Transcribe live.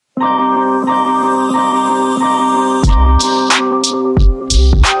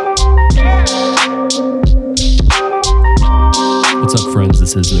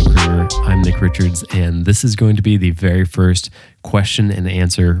This is No Creamer. I'm Nick Richards, and this is going to be the very first question and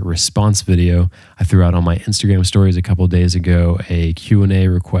answer response video. I threw out on my Instagram stories a couple of days ago a Q&A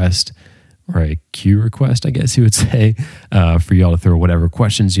request, or a Q request, I guess you would say, for y'all to throw whatever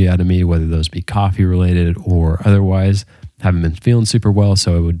questions you had to me, whether those be coffee related or otherwise. Haven't been feeling super well,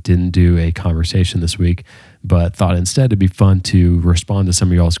 so I didn't do a conversation this week, but thought instead it'd be fun to respond to some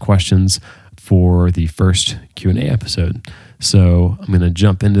of y'all's questions for the first Q&A episode. So I'm going to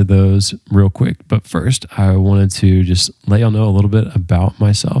jump into those real quick. But first, I wanted to just let y'all know a little bit about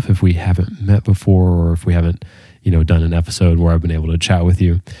myself if we haven't met before, or if we haven't, done an episode where I've been able to chat with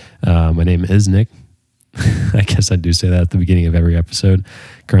you. My name is Nick. I guess I do say that at the beginning of every episode.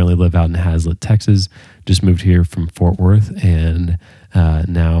 Currently live out in Hazlet, Texas. Just moved here from Fort Worth, and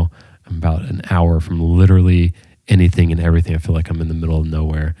now I'm about an hour from literally anything and everything. I feel like I'm in the middle of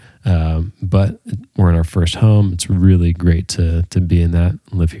nowhere. But we're in our first home. It's really great to be in that.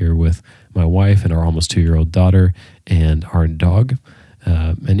 Live here with my wife and our almost 2-year-old daughter and our dog.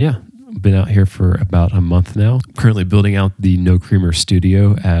 Been out here for about a month now. Currently building out the No Creamer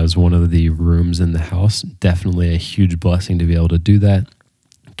studio as one of the rooms in the house. Definitely a huge blessing to be able to do that.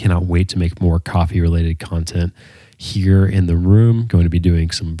 Cannot wait to make more coffee related content here in the room. Going to be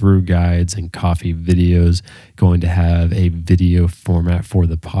doing some brew guides and coffee videos. Going to have a video format for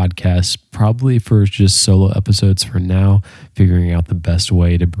the podcast, probably for just solo episodes for now, figuring out the best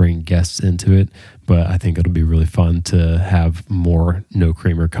way to bring guests into it. But I think it'll be really fun to have more No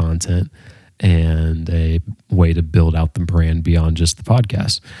Creamer content and a way to build out the brand beyond just the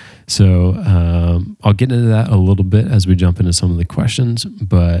podcast. So I'll get into that a little bit as we jump into some of the questions.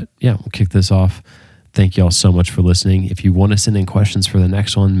 But yeah, we'll kick this off. Thank you all so much for listening. If you want to send in questions for the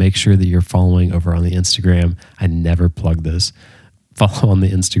next one, make sure that you're following over on the Instagram. I never plug this. Follow on the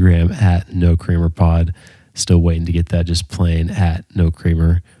Instagram at No Creamer Pod. Still waiting to get that just plain at No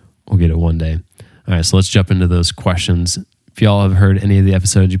Creamer. We'll get it one day. All right, so let's jump into those questions. If y'all have heard any of the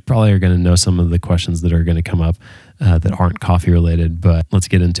episodes, you probably are going to know some of the questions that are going to come up that aren't coffee related, but let's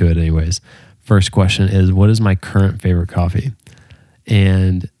get into it anyways. First question is, what is my current favorite coffee?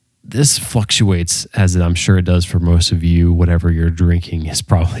 And this fluctuates, as I'm sure it does for most of you. Whatever you're drinking is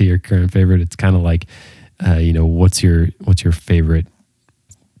probably your current favorite. It's kind of like, what's your favorite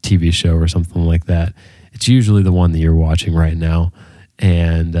TV show or something like that? It's usually the one that you're watching right now.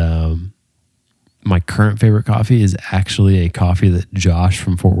 And my current favorite coffee is actually a coffee that Josh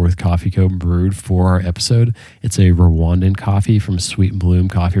from Fort Worth Coffee Co. brewed for our episode. It's a Rwandan coffee from Sweet Bloom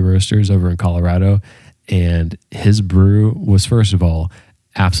Coffee Roasters over in Colorado. And his brew was, first of all,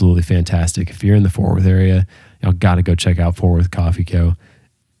 absolutely fantastic. If you're in the Fort Worth area, y'all got to go check out Fort Worth Coffee Co.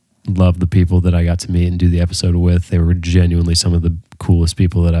 Love the people that I got to meet and do the episode with. They were genuinely some of the coolest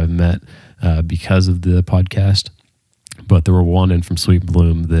people that I've met because of the podcast. But the Rwandan from Sweet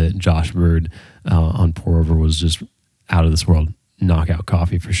Bloom that Josh brewed on Pour Over was just out of this world. Knockout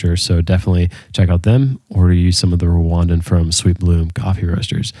coffee for sure. So definitely check out them, or use some of the Rwandan from Sweet Bloom Coffee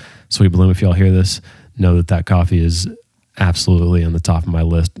Roasters. Sweet Bloom, if y'all hear this, know that coffee is absolutely on the top of my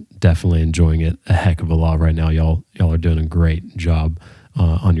list. Definitely enjoying it a heck of a lot right now. Y'all are doing a great job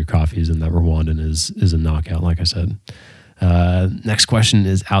on your coffees, and that Rwandan is a knockout, like I said. Next question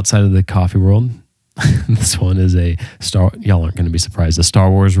is outside of the coffee world. This one is y'all aren't going to be surprised, a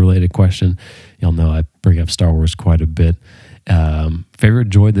Star Wars related question. Y'all know I bring up Star Wars quite a bit. Favorite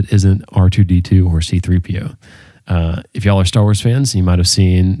droid that isn't R2-D2 or C-3PO? If y'all are Star Wars fans, you might have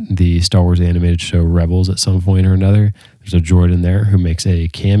seen the Star Wars animated show Rebels at some point or another. There's a droid in there who makes a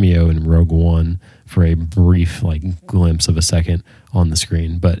cameo in Rogue One for a brief glimpse of a second on the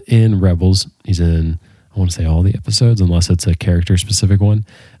screen. But in Rebels, he's in, I want to say all the episodes, unless it's a character specific one.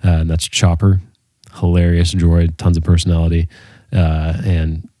 And that's Chopper. Hilarious droid, tons of personality.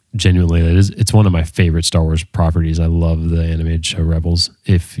 And genuinely, it's one of my favorite Star Wars properties. I love the animated show Rebels.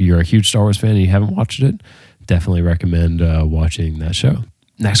 If you're a huge Star Wars fan and you haven't watched it, definitely recommend watching that show.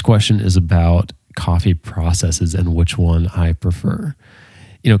 Next question is about coffee processes and which one I prefer.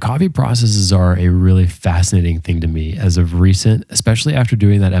 Coffee processes are a really fascinating thing to me as of recent, especially after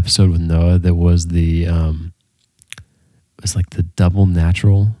doing that episode with Noah that was the double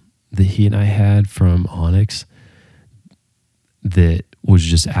natural that he and I had from Onyx that was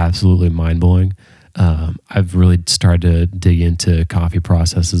just absolutely mind-blowing. I've really started to dig into coffee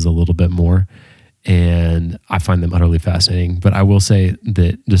processes a little bit more, and I find them utterly fascinating. But I will say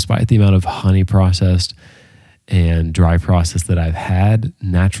that despite the amount of honey processed and dry process that I've had,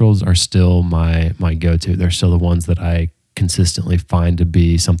 naturals are still my go-to. They're still the ones that I consistently find to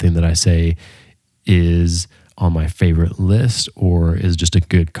be something that I say is on my favorite list or is just a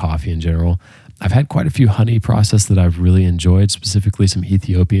good coffee in general. I've had quite a few honey process that I've really enjoyed, specifically some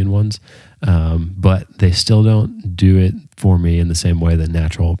Ethiopian ones, but they still don't do it for me in the same way that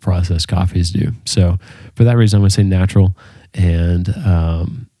natural processed coffees do. So for that reason, I'm going to say natural, and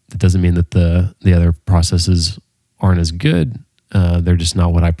it doesn't mean that the other processes aren't as good. They're just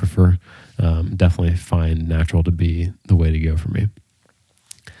not what I prefer. Definitely find natural to be the way to go for me.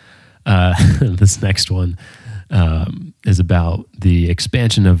 This next one is about the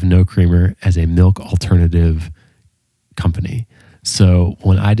expansion of No Creamer as a milk alternative company. So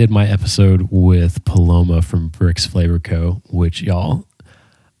when I did my episode with Paloma from Brix Flavor Co., which y'all,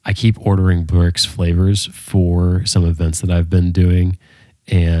 I keep ordering Brix flavors for some events that I've been doing,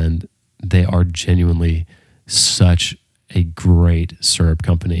 and they are genuinely such a great syrup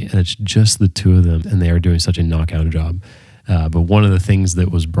company, and it's just the two of them, and they are doing such a knockout job. But one of the things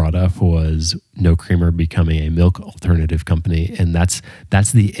that was brought up was No Creamer becoming a milk alternative company, and that's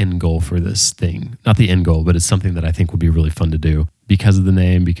the end goal for this thing. Not the end goal, but it's something that I think would be really fun to do because of the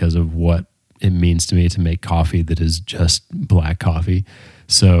name, because of what it means to me to make coffee that is just black coffee.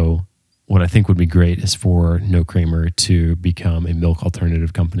 So what I think would be great is for No Creamer to become a milk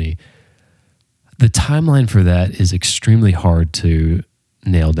alternative company. The timeline for that is extremely hard to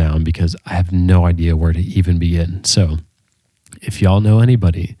nail down because I have no idea where to even begin. So if y'all know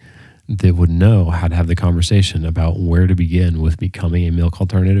anybody that would know how to have the conversation about where to begin with becoming a milk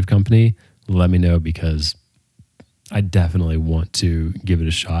alternative company, let me know, because I definitely want to give it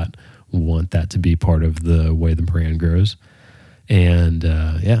a shot, want that to be part of the way the brand grows. And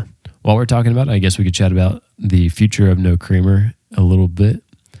while we're talking about it, I guess we could chat about the future of No Creamer a little bit.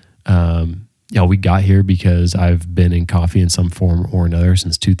 We got here because I've been in coffee in some form or another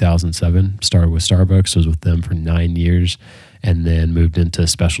since 2007. Started with Starbucks, was with them for 9 years, and then moved into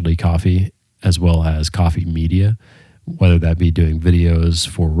specialty coffee as well as coffee media, whether that be doing videos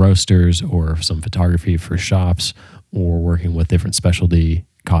for roasters or some photography for shops or working with different specialty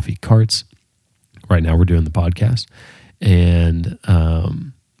coffee carts. Right now we're doing the podcast. And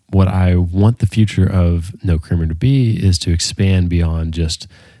what I want the future of No Creamer to be is to expand beyond just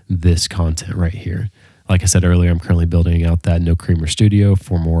this content right here. Like I said earlier, I'm currently building out that No Creamer studio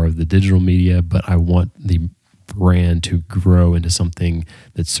for more of the digital media, but I want the brand to grow into something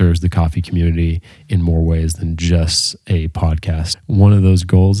that serves the coffee community in more ways than just a podcast. One of those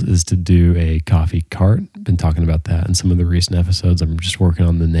goals is to do a coffee cart. Been talking about that in some of the recent episodes. I'm just working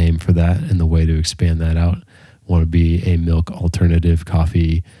on the name for that and the way to expand that out. Want to be a milk alternative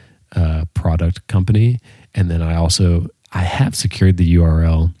coffee product company. And then I have secured the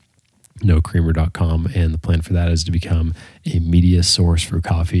URL nocreamer.com, and the plan for that is to become a media source for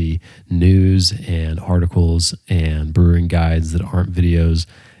coffee news and articles and brewing guides that aren't videos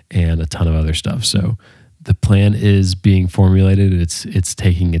and a ton of other stuff. So the plan is being formulated. It's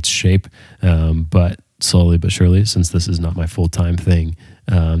taking its shape, but slowly but surely, since this is not my full-time thing,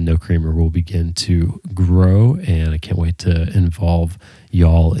 No Creamer will begin to grow, and I can't wait to involve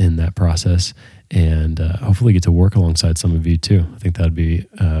y'all in that process and hopefully get to work alongside some of you too. I think that'd be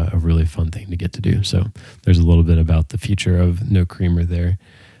a really fun thing to get to do. So there's a little bit about the future of No Creamer there.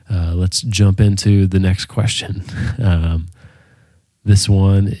 Let's jump into the next question. This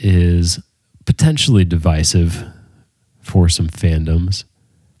one is potentially divisive for some fandoms.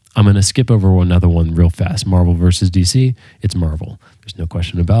 I'm going to skip over another one real fast. Marvel versus DC. It's Marvel. There's no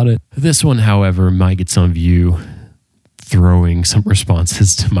question about it. This one, however, might get some of you throwing some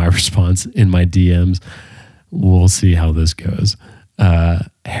responses to my response in my DMs. We'll see how this goes.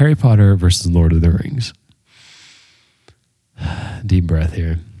 Harry Potter versus Lord of the Rings. Deep breath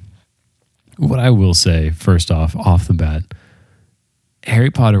here. What I will say, first off the bat,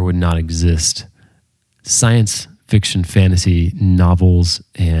 Harry Potter would not exist. Science fiction, fantasy, novels,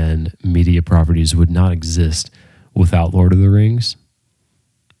 and media properties would not exist without Lord of the Rings.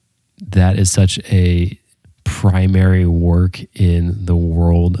 That is such a primary work in the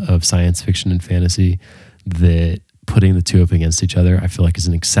world of science fiction and fantasy that putting the two up against each other, I feel like, is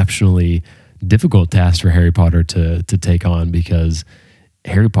an exceptionally difficult task for Harry Potter to take on, because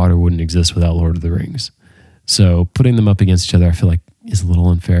Harry Potter wouldn't exist without Lord of the Rings. So putting them up against each other, I feel like, is a little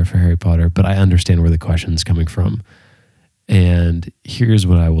unfair for Harry Potter, but I understand where the question is coming from. And here's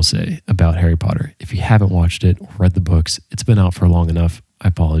what I will say about Harry Potter. If you haven't watched it or read the books, it's been out for long enough. I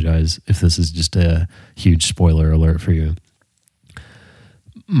apologize if this is just a huge spoiler alert for you.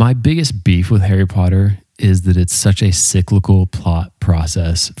 My biggest beef with Harry Potter is that it's such a cyclical plot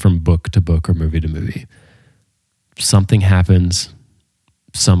process from book to book or movie to movie. Something happens,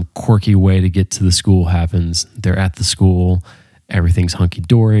 some quirky way to get to the school happens, they're at the school, everything's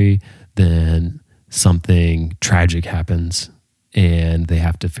hunky-dory, then something tragic happens and they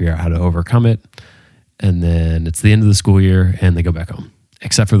have to figure out how to overcome it. And then it's the end of the school year and they go back home,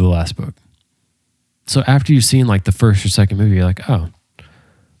 except for the last book. So after you've seen like the first or second movie, you're like, oh,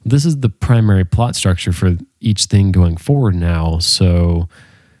 this is the primary plot structure for each thing going forward now. So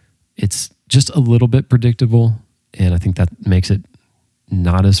it's just a little bit predictable. And I think that makes it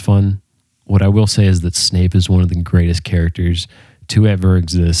not as fun. What I will say is that Snape is one of the greatest characters to ever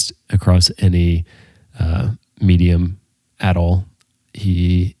exist across any medium at all.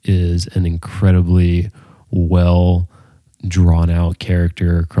 He is an incredibly well drawn out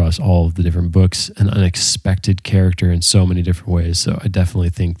character across all of the different books, an unexpected character in so many different ways. So I definitely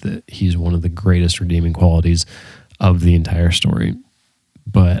think that he's one of the greatest redeeming qualities of the entire story.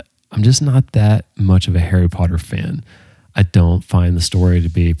 But I'm just not that much of a Harry Potter fan. I don't find the story to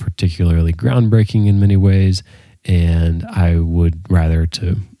be particularly groundbreaking in many ways, and I would rather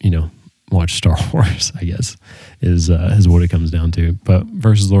to, watch Star Wars, I guess, is what it comes down to. But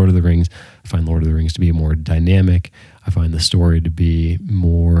versus Lord of the Rings, I find Lord of the Rings to be more dynamic. I find the story to be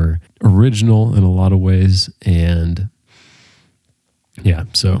more original in a lot of ways. And yeah,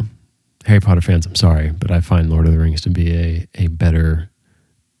 so Harry Potter fans, I'm sorry, but I find Lord of the Rings to be a better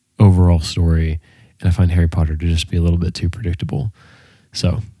overall story. And I find Harry Potter to just be a little bit too predictable.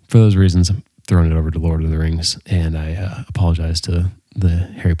 So for those reasons, I'm throwing it over to Lord of the Rings. And I apologize to the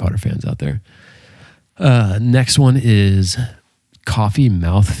Harry Potter fans out there. Next one is coffee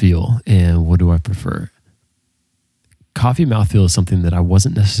mouthfeel. And what do I prefer? Coffee mouthfeel is something that I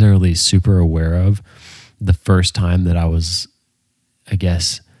wasn't necessarily super aware of the first time that I was, I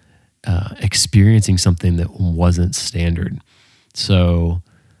guess, experiencing something that wasn't standard. So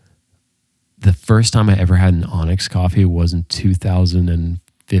the first time I ever had an Onyx coffee was in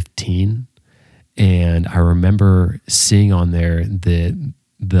 2015. And I remember seeing on there that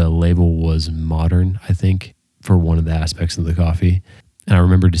the label was modern, I think, for one of the aspects of the coffee. And I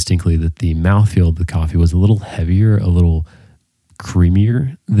remember distinctly that the mouthfeel of the coffee was a little heavier, a little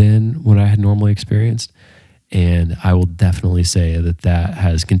creamier than what I had normally experienced. And I will definitely say that that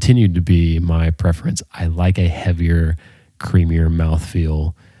has continued to be my preference. I like a heavier, creamier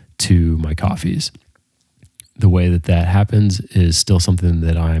mouthfeel to my coffees. The way that that happens is still something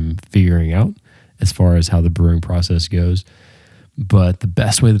that I'm figuring out as far as how the brewing process goes. But the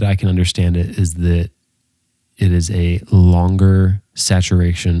best way that I can understand it is that it is a longer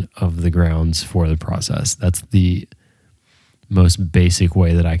saturation of the grounds for the process. That's the most basic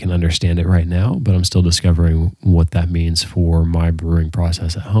way that I can understand it right now, but I'm still discovering what that means for my brewing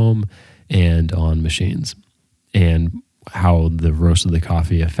process at home and on machines, and how the roast of the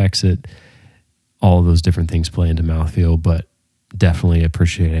coffee affects it. All of those different things play into mouthfeel, but definitely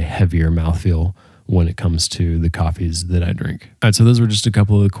appreciate a heavier mouthfeel when it comes to the coffees that I drink. All right, so those were just a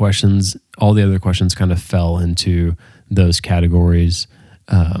couple of the questions. All the other questions kind of fell into those categories.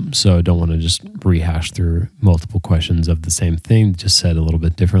 So I don't want to just rehash through multiple questions of the same thing, just said a little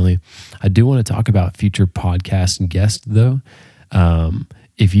bit differently. I do want to talk about future podcast guests, though.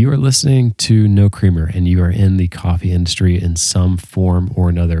 If you are listening to No Creamer and you are in the coffee industry in some form or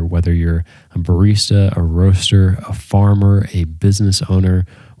another, whether you're a barista, a roaster, a farmer, a business owner,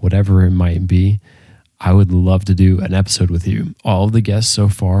 whatever it might be, I would love to do an episode with you. All of the guests so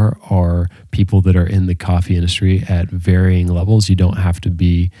far are people that are in the coffee industry at varying levels. You don't have to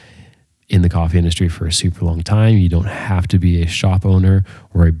be in the coffee industry for a super long time. You don't have to be a shop owner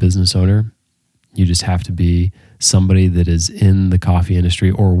or a business owner. You just have to be somebody that is in the coffee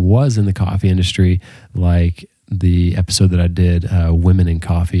industry or was in the coffee industry, like the episode that I did, Women in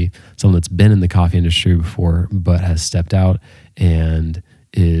Coffee, someone that's been in the coffee industry before but has stepped out and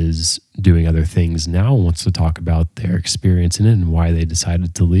is doing other things now, wants to talk about their experience in it and why they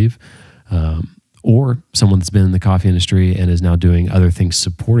decided to leave. Or someone that's been in the coffee industry and is now doing other things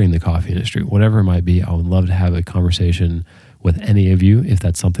supporting the coffee industry. Whatever it might be, I would love to have a conversation with any of you if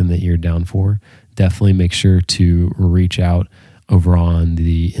that's something that you're down for. Definitely make sure to reach out over on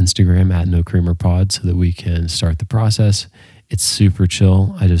the Instagram at No Creamer Pod so that we can start the process. It's super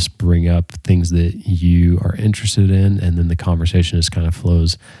chill. I just bring up things that you are interested in, and then the conversation just kind of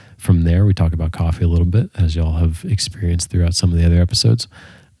flows from there. We talk about coffee a little bit, as y'all have experienced throughout some of the other episodes.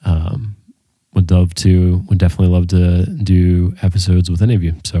 Would definitely love to do episodes with any of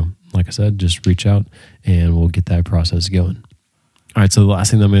you. So like I said, just reach out and we'll get that process going. All right, so the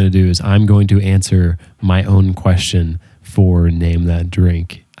last thing that I'm going to do is I'm going to answer my own question for Name That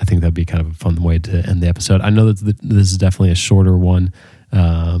Drink. I think that'd be kind of a fun way to end the episode. I know that this is definitely a shorter one.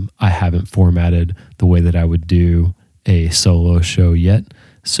 I haven't formatted the way that I would do a solo show yet.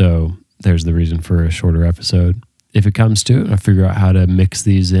 So there's the reason for a shorter episode. if it comes to it, I figure out how to mix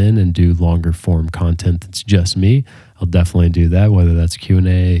these in and do longer form content that's just me, I'll definitely do that, whether that's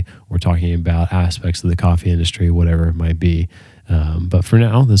Q&A or talking about aspects of the coffee industry, whatever it might be. But for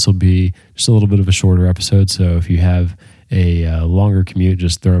now, this will be just a little bit of a shorter episode. So if you have a longer commute,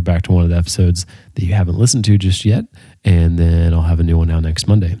 just throw it back to one of the episodes that you haven't listened to just yet, and then I'll have a new one out next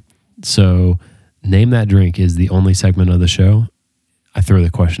Monday. So Name That Drink is the only segment of the show. I throw the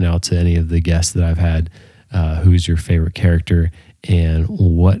question out to any of the guests that I've had, who's your favorite character and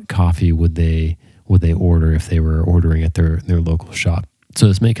what coffee would they order if they were ordering at their local shop. So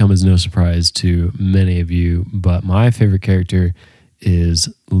this may come as no surprise to many of you, but my favorite character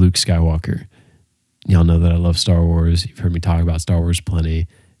is Luke Skywalker. Y'all know that I love Star Wars. You've heard me talk about Star Wars plenty.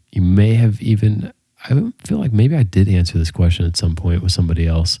 You may have even, I feel like maybe I did answer this question at some point with somebody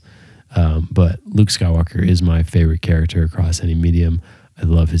else. But Luke Skywalker is my favorite character across any medium. I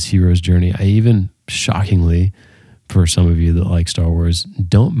love his hero's journey. I even, shockingly, for some of you that like Star Wars,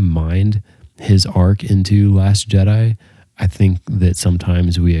 don't mind his arc into Last Jedi. I think that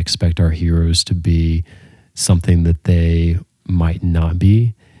sometimes we expect our heroes to be something that they might not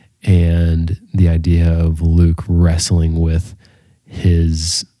be. And the idea of Luke wrestling with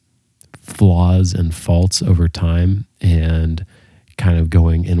his flaws and faults over time and kind of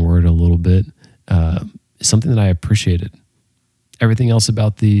going inward a little bit is something that I appreciated. Everything else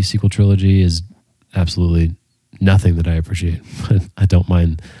about the sequel trilogy is absolutely nothing that I appreciate, but I don't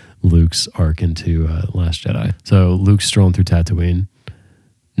mind Luke's arc into Last Jedi. So Luke's strolling through Tatooine.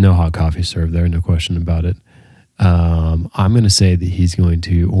 No hot coffee served there, no question about it. I'm going to say that he's going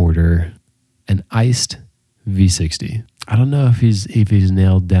to order an iced V60. I don't know if he's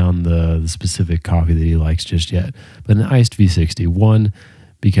nailed down the specific coffee that he likes just yet, but an iced V60. One,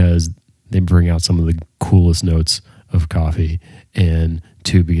 because they bring out some of the coolest notes of coffee, and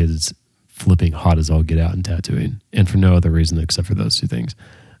two, because it's flipping hot as all get out in Tatooine, and for no other reason except for those two things.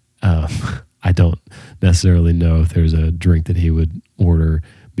 I don't necessarily know if there's a drink that he would order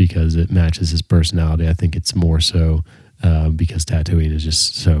because it matches his personality. I think it's more so because Tatooine is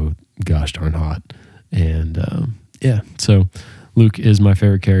just so gosh darn hot. And so Luke is my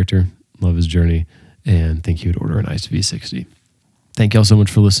favorite character. Love his journey, and think he would order an iced V60. Thank you all so much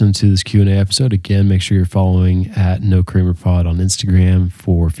for listening to this Q&A episode. Again, make sure you're following at No Creamer Pod on Instagram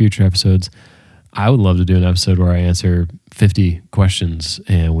for future episodes. I would love to do an episode where I answer 50 questions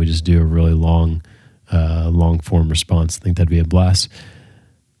and we just do a really long form response. I think that'd be a blast.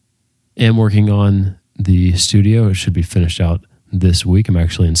 And working on the studio. It should be finished out this week. I'm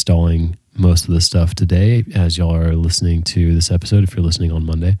actually installing most of the stuff today as y'all are listening to this episode, if you're listening on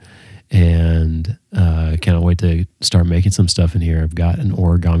Monday. And cannot wait to start making some stuff in here. I've got an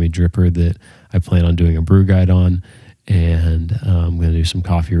origami dripper that I plan on doing a brew guide on, and I'm going to do some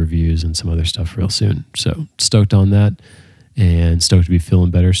coffee reviews and some other stuff real soon. So stoked on that, and stoked to be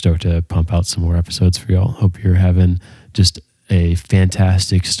feeling better, stoked to pump out some more episodes for y'all. Hope you're having just a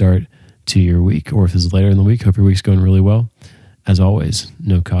fantastic start to your week, or if this is later in the week, hope your week's going really well. As always,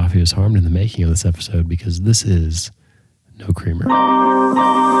 no coffee is harmed in the making of this episode, because this is No Creamer.